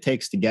 Pay what it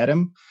takes to get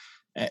him,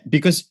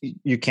 because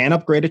you can't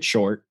upgrade it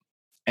short.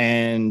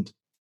 And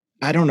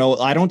I don't know.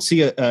 I don't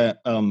see a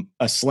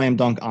slam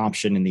dunk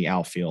option in the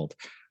outfield.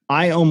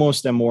 I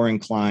almost am more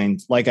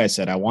inclined. Like I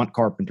said, I want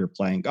Carpenter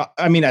playing.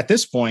 I mean, at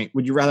this point,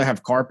 would you rather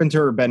have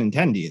Carpenter or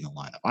Benintendi in the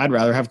lineup? I'd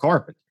rather have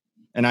Carpenter.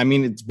 And I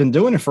mean, it's been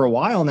doing it for a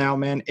while now,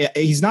 man.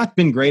 He's not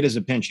been great as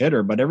a pinch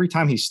hitter, but every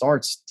time he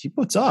starts, he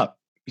puts up.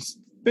 He's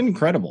been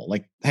incredible.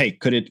 Like, hey,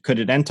 could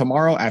it end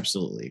tomorrow?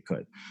 Absolutely, it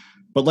could.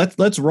 But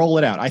let's roll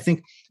it out. I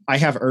think I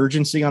have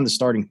urgency on the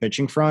starting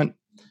pitching front.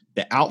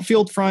 The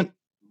outfield front,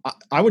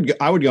 I would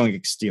go and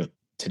get Castillo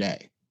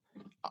today.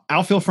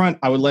 Outfield front,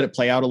 I would let it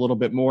play out a little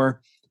bit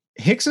more.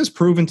 Hicks has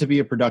proven to be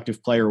a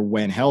productive player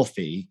when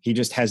healthy. He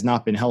just has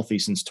not been healthy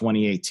since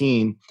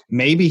 2018.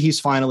 Maybe he's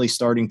finally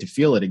starting to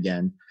feel it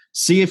again.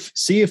 See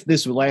if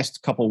this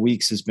last couple of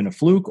weeks has been a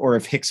fluke, or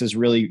if Hicks has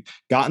really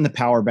gotten the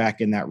power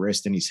back in that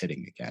wrist and he's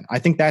hitting again. I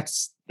think that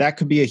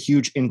could be a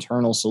huge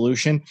internal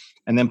solution.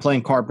 And then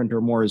playing Carpenter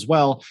more as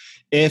well.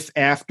 If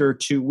after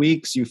 2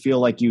 weeks you feel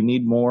like you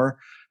need more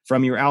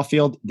from your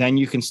outfield, then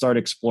you can start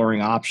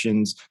exploring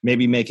options,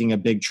 maybe making a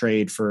big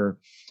trade for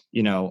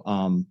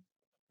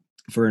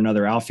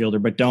another outfielder.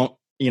 But don't,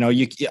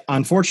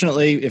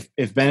 unfortunately,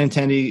 if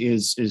Benintendi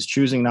is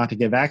choosing not to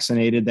get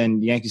vaccinated, then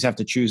the Yankees have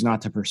to choose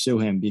not to pursue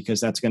him,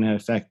 because that's going to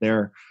affect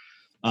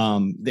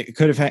it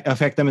could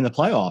affect them in the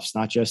playoffs,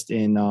 not just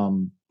in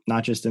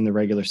the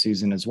regular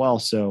season as well.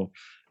 So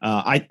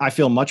I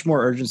feel much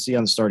more urgency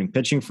on the starting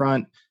pitching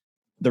front.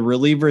 The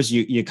relievers,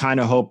 you kind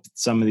of hope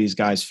some of these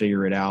guys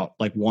figure it out.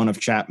 Like one of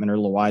Chapman or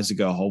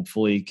Loaizaga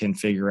hopefully can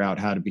figure out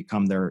how to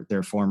become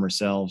their former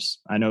selves.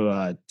 I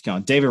know,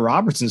 David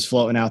Robertson's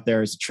floating out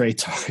there as a trade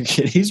target.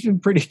 He's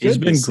been pretty good. He's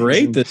been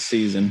great this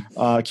season.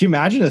 Can you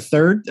imagine a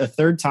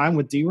third time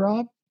with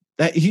D-Rob?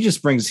 That he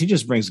just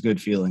brings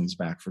good feelings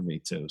back for me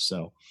too.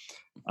 So,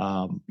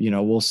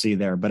 we'll see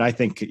there. But I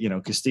think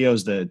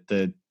Castillo's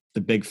the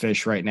big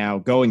fish right now.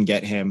 Go and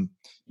get him.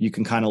 You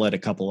can kind of let a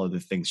couple other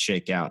things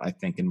shake out, I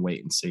think, and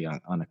wait and see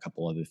on a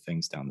couple other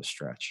things down the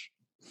stretch.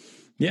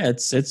 Yeah,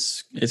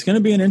 it's going to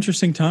be an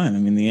interesting time. I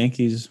mean, the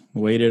Yankees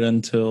waited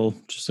until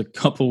just a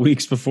couple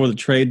weeks before the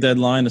trade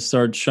deadline to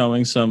start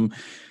showing some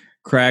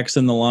cracks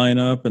in the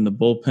lineup and the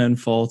bullpen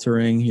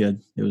faltering.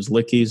 It was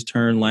Licky's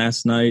turn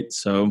last night,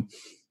 so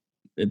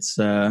it's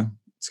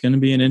going to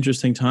be an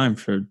interesting time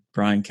for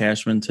Brian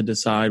Cashman to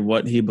decide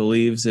what he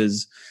believes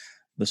is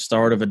the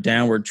start of a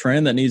downward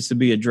trend that needs to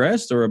be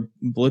addressed or a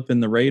blip in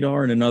the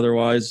radar in an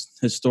otherwise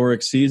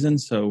historic season.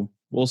 So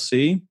we'll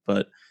see,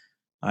 but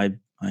I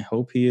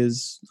hope he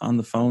is on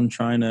the phone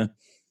trying to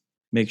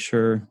make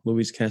sure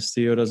Luis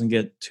Castillo doesn't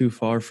get too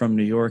far from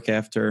New York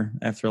after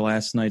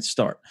last night's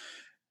start.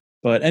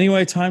 But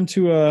anyway, time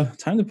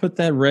to put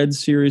that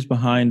Reds series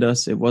behind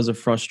us. It was a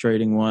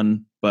frustrating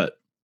one, but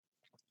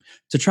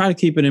to try to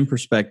keep it in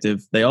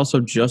perspective, they also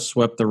just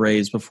swept the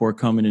Rays before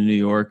coming to New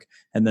York,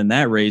 and then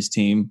that Rays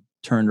team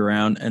turned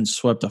around and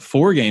swept a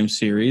 4-game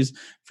series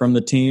from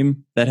the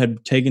team that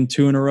had taken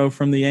 2 in a row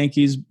from the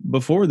Yankees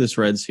before this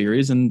Red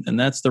series, and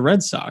that's the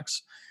Red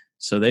Sox.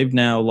 So they've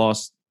now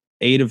lost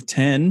 8 of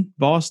 10,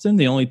 Boston.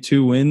 The only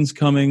 2 wins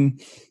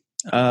coming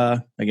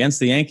against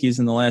the Yankees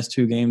in the last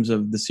 2 games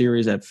of the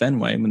series at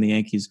Fenway when the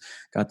Yankees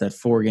got that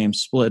 4-game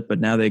split. But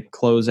now they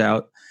close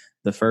out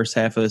the first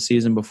half of the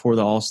season before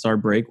the All-Star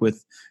break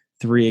with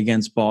 3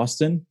 against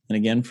Boston. And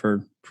again,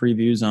 for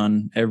previews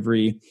on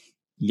every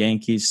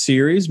Yankees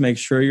series, make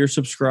sure you're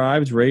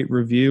subscribed, rate,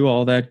 review,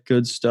 all that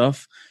good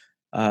stuff.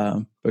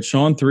 But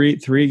Sean,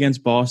 3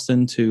 against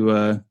Boston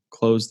to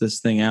close this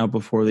thing out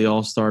before the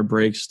All-Star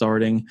break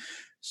starting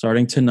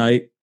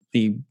tonight.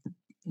 The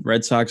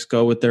Red Sox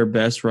go with their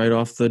best right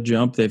off the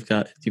jump. You've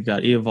got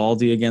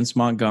Eovaldi against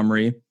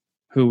Montgomery,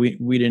 who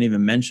we didn't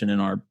even mention in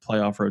our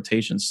playoff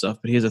rotation stuff,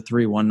 but he has a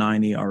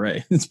 3.19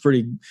 ERA. It's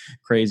pretty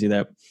crazy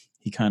that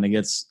he kind of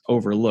gets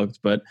overlooked.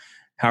 But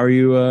how are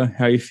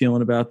you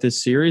feeling about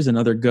this series?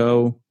 Another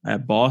go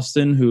at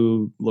Boston,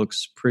 who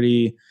looks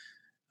pretty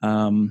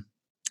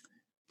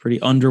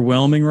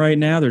underwhelming right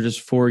now. They're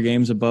just 4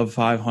 games above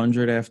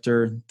 500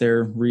 after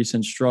their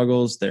recent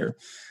struggles. Their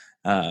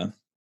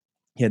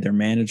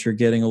manager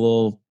getting a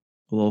little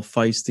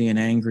feisty and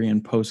angry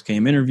in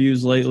post-game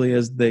interviews lately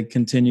as they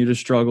continue to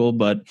struggle,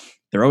 but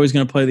they're always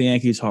going to play the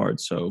Yankees hard.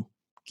 So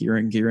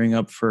gearing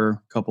up for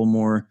a couple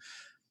more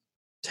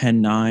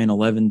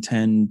 10-9,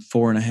 11-10,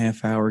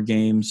 4.5-hour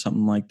games,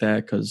 something like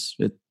that, because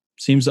it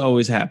seems to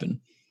always happen.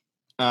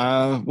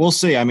 We'll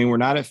see. I mean, we're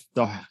not at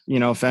the,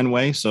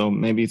 Fenway, so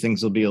maybe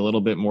things will be a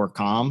little bit more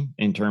calm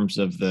in terms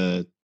of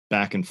the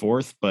back and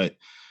forth, but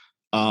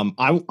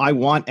I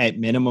want at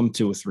minimum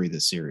 2 or 3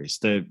 this series.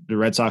 The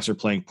Red Sox are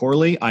playing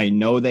poorly. I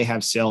know they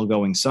have Sale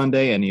going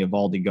Sunday and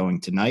Eovaldi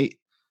going tonight,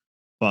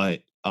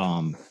 but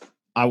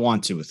I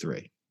want 2 or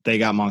 3. They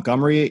got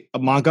Montgomery.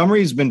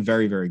 Montgomery's been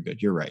very, very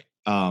good. You're right.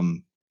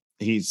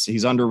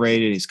 He's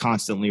underrated. He's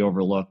constantly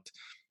overlooked.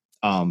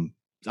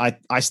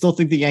 I still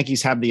think the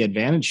Yankees have the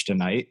advantage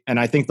tonight, and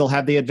I think they'll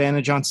have the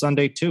advantage on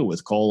Sunday too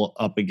with Cole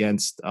up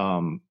against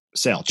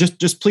Sale.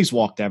 Just please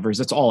walk Devers.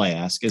 That's all I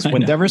ask is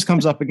when Devers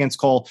comes up against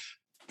Cole,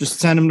 just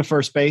send him to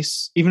first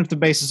base. Even if the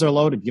bases are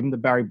loaded, give him the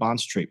Barry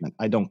Bonds treatment.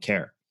 I don't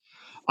care.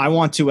 I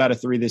want 2 out of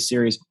 3 this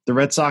series. The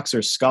Red Sox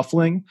are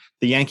scuffling.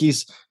 The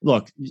Yankees,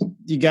 look,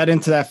 you get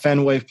into that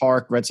Fenway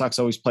Park. Red Sox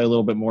always play a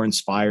little bit more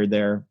inspired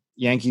there.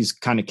 Yankees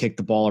kind of kicked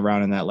the ball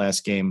around in that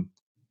last game.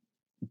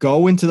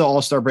 Go into the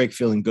All-Star break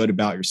feeling good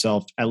about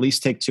yourself. At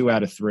least take 2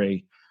 out of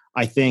 3.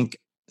 I think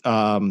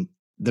the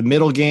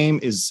middle game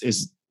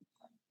is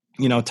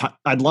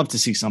I'd love to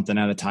see something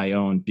out of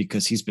Tyone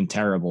because he's been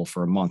terrible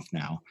for a month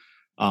now.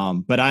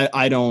 But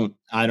I don't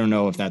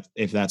know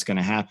if that's going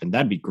to happen.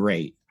 That'd be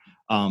great.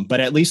 But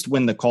at least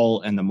win the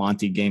Cole and the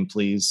Monty game,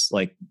 please.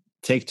 Like,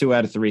 take 2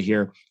 out of 3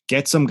 here,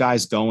 get some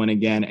guys going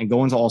again, and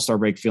go into All-Star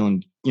break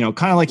feeling,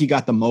 kind of like you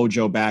got the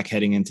mojo back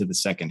heading into the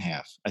second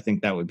half. I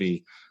think that would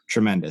be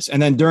tremendous. And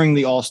then during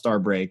the All-Star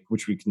break,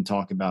 which we can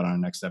talk about on our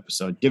next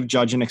episode, give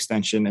Judge an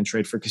extension and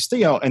trade for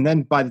Castillo. And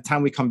then by the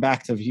time we come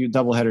back to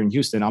doubleheader in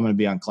Houston, I'm going to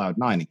be on cloud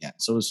 9 again.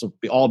 So this will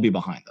all be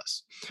behind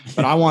us.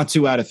 But I want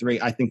 2 out of 3.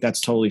 I think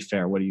that's totally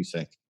fair. What do you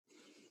think?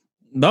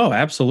 No,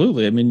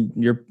 absolutely. I mean,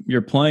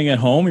 you're playing at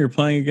home. You're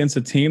playing against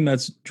a team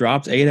that's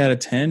dropped 8 out of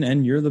 10,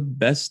 and you're the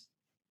best.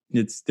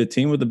 It's the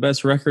team with the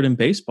best record in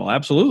baseball.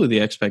 Absolutely, the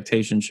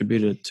expectation should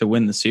be to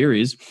win the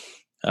series.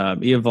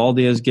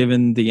 Eovaldi has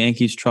given the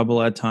Yankees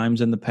trouble at times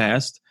in the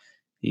past.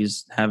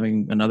 He's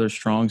having another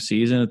strong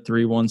season at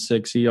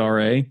 3.16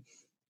 ERA.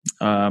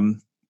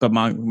 But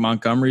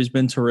Montgomery's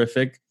been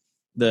terrific.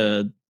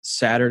 The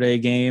Saturday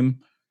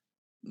game,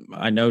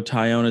 I know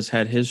Tyone has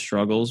had his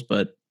struggles,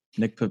 but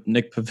Nick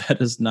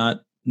Pavetta's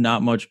not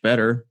much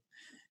better.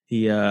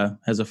 He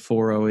has a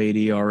 4.08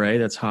 ERA.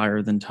 That's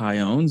higher than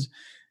Tyone's.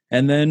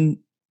 And then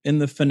in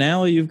the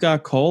finale, you've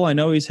got Cole. I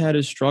know he's had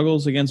his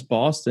struggles against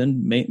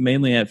Boston,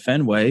 mainly at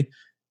Fenway,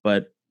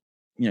 but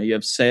you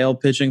have Sale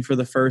pitching for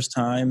the first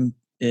time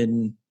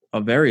in a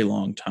very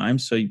long time.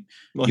 So he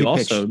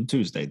also pitched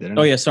Tuesday, didn't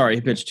he? Oh yeah, sorry,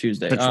 he pitched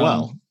Tuesday. Pitched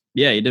well.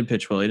 Yeah, he did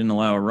pitch well. He didn't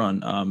allow a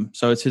run.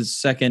 So it's his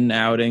second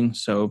outing.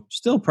 So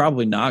still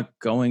probably not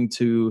going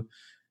to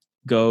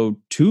go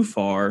too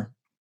far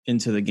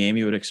into the game.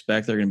 You would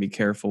expect they're going to be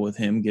careful with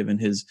him given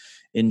his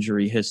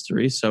injury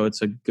history. So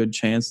it's a good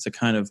chance to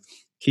kind of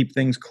keep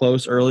things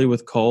close early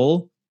with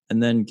Cole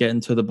and then get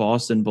into the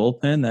Boston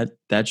bullpen,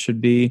 that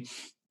should be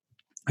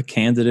a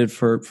candidate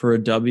for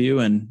a W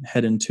and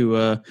head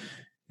into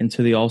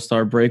the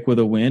All-Star break with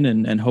a win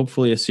and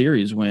hopefully a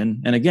series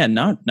win. And again,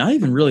 not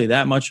even really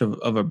that much of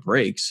a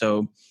break.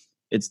 So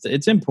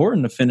it's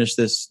important to finish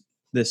this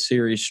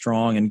series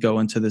strong and go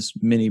into this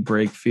mini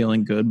break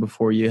feeling good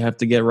before you have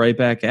to get right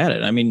back at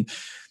it. I mean,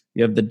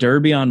 you have the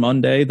Derby on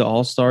Monday, the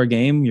All-Star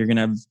game. You're going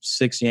to have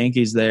 6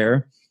 Yankees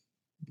there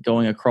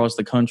going across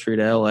the country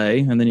to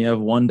LA. And then you have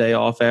one day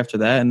off after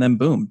that. And then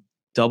boom,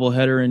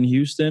 doubleheader in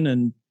Houston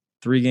and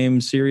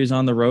 3-game series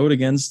on the road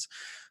against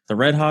the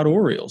red hot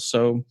Orioles.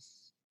 So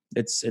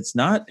it's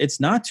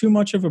not too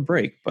much of a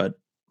break, but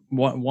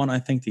one I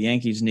think the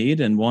Yankees need,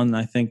 and one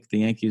I think the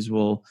Yankees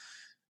will,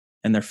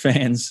 and their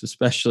fans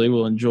especially,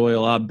 will enjoy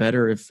a lot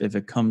better if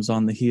it comes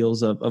on the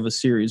heels of a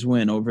series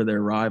win over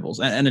their rivals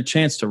and a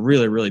chance to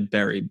really, really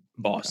bury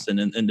Boston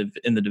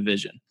in the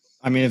division.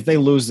 I mean, if they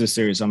lose this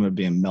series, I'm going to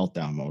be in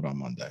meltdown mode on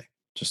Monday.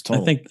 Just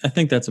total. I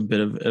think that's a bit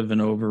of an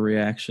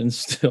overreaction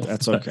still.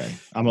 That's okay.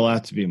 I'm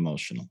allowed to be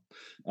emotional.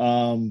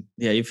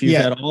 If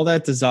you've had all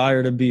that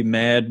desire to be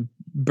mad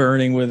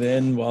burning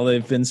within while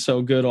they've been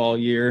so good all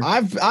year,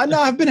 I've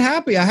been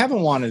happy. I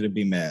haven't wanted to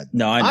be mad.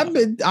 No,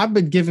 I've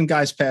been giving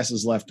guys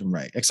passes left and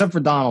right, except for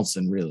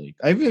Donaldson. Really,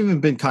 I've even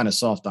been kind of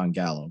soft on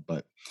Gallo.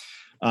 But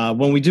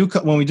when we do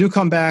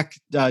come back,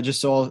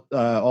 just so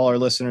all our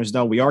listeners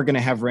know, we are going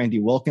to have Randy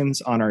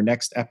Wilkins on our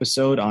next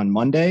episode on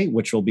Monday,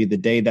 which will be the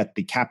day that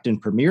the captain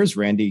premieres.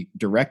 Randy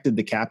directed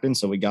the captain,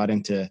 so we got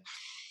into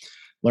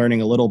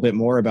learning a little bit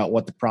more about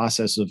what the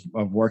process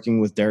of working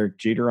with Derek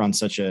Jeter on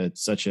such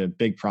a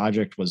big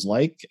project was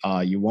like.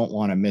 You won't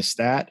want to miss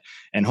that.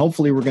 And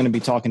hopefully we're going to be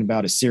talking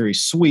about a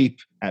series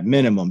sweep at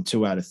minimum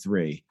 2 out of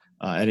 3.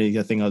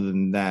 Anything other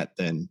than that,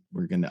 then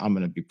I'm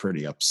going to be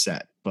pretty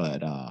upset.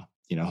 But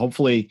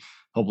hopefully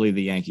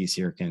the Yankees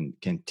here can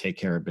take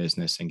care of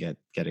business and get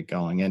it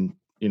going. And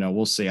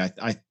we'll see.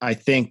 I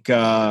think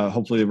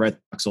hopefully the Red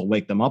Sox will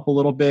wake them up a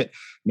little bit.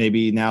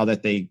 Maybe now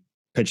that they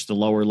pitched the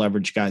lower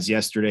leverage guys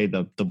yesterday,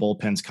 the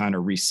bullpen's kind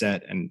of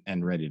reset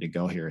and ready to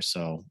go here.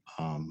 So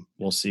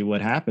we'll see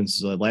what happens.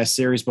 The last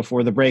series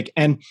before the break.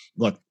 And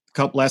look,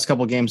 last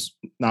couple of games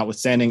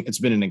notwithstanding, it's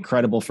been an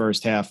incredible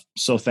first half.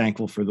 So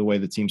thankful for the way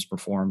the team's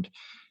performed,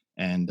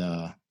 and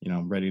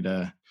ready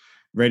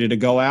to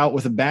go out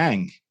with a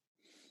bang.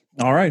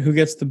 All right, who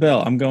gets the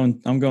bell? I'm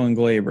going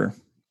Glaber.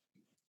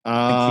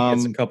 I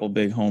think he gets a couple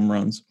big home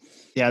runs.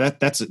 Yeah,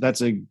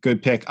 that's a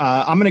good pick.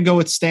 I'm going to go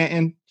with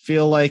Stanton.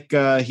 Feel like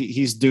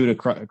he's due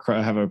to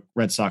have a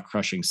Red Sox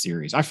crushing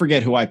series. I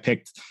forget who I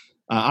picked.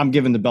 I'm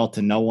giving the belt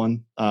to no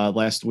one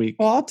last week.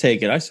 Well, I'll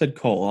take it. I said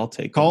Cole. I'll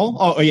take Cole.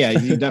 Oh yeah,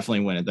 you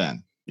definitely win it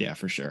then. Yeah,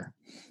 for sure.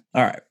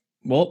 All right.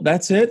 Well,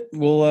 that's it.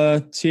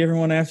 We'll see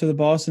everyone after the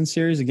Boston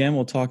series. Again,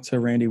 we'll talk to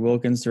Randy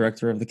Wilkins,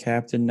 director of the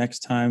captain, next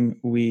time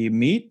we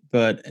meet.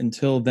 But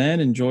until then,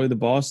 enjoy the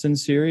Boston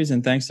series,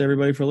 and thanks to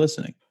everybody for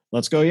listening.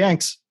 Let's go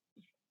Yanks.